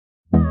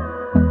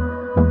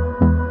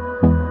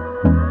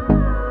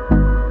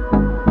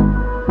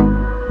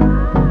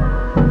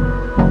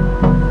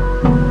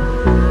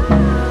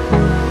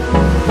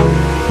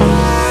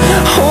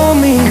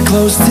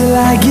close till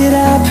I get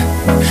up.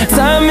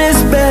 Time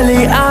is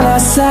barely on our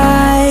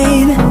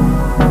side.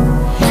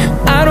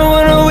 I don't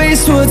wanna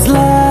waste what's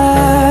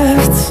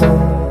left.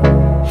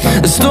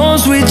 The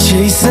storms we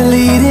chase are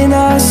leading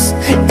us,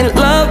 and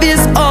love is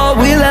all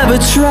we'll ever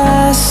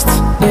trust.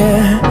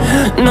 Yeah,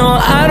 no,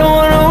 I don't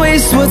wanna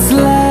waste what's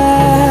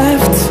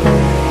left.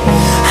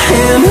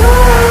 And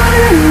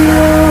on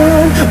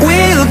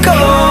we'll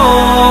go,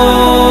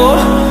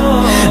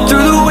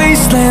 through the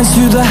wastelands,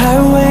 through the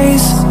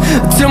highways,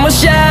 till my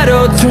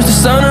shadow turns to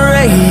sun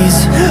rays.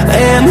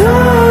 And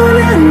on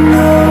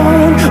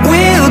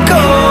we'll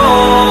go,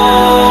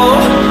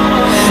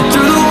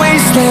 through the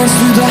wastelands,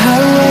 through the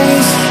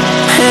highways,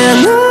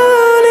 and on.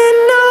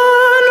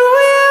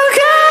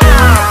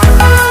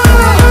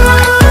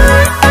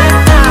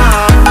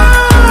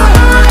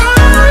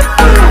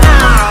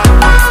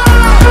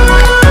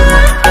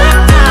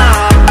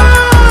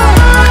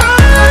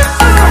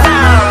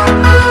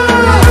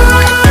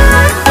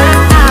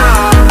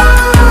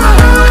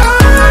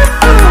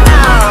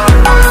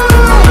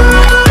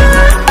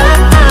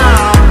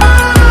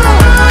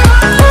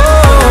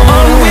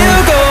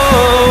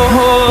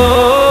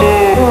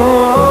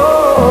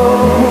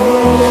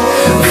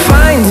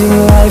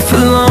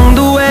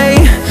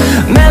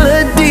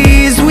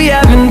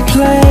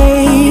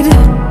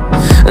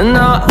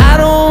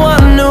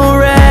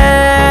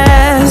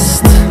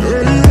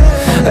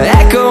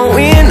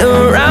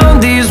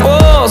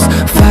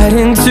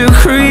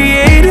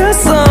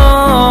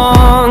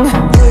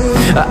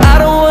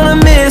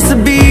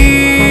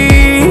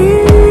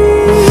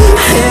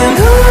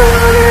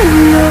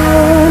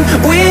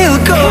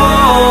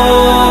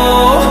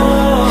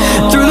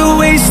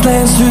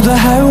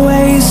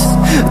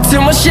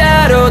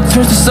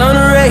 Turns to sun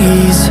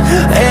rays,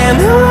 and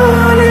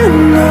on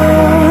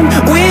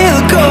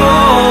we'll go,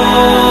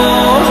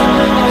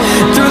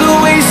 through the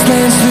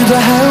wastelands, through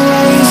the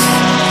highways,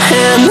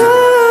 and on we'll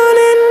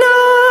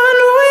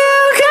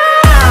go.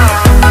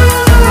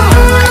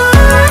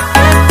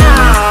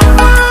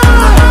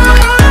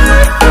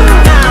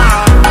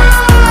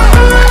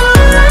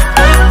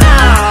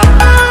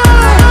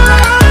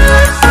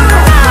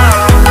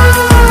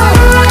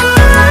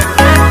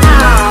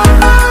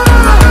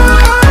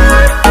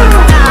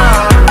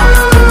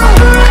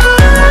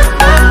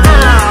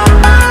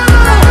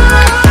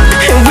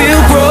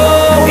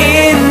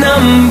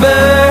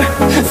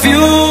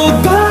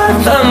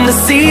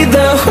 See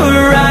the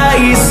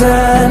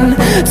horizon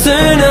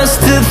turn us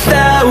to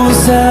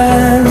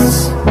thousands,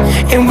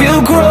 and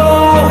we'll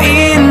grow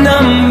in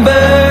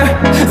number,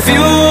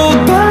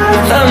 fueled by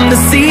them. To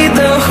see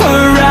the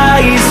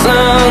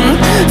horizon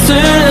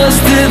turn us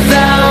to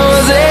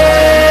thousands,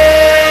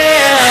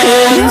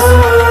 and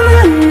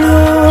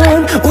on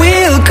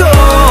we'll go,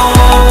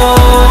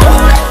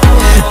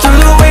 through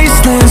the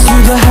wastelands,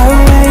 through the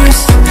highways,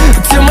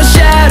 till my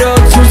shadow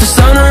turns to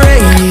sun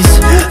rays.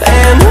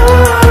 And on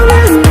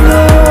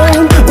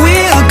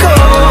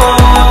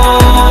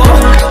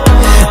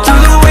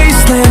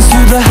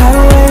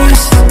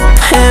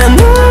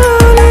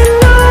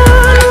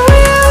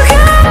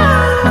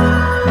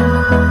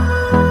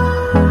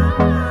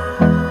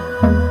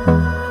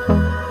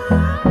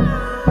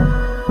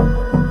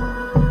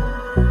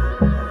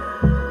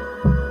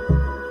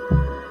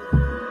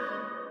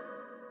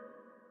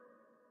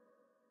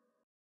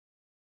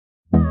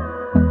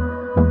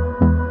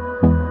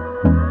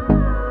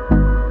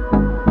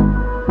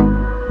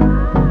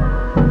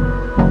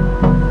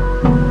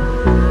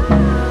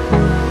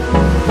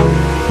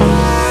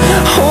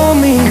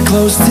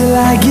close till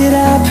I get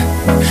up.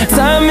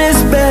 Time is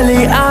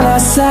barely on our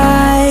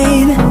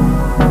side.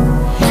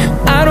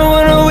 I don't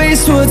wanna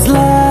waste what's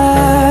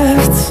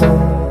left.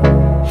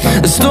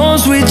 The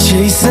storms we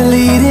chase are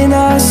leading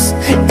us,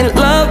 and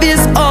love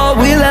is all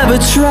we'll ever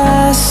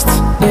trust.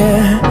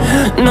 Yeah,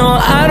 no,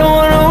 I don't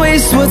wanna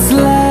waste what's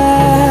left.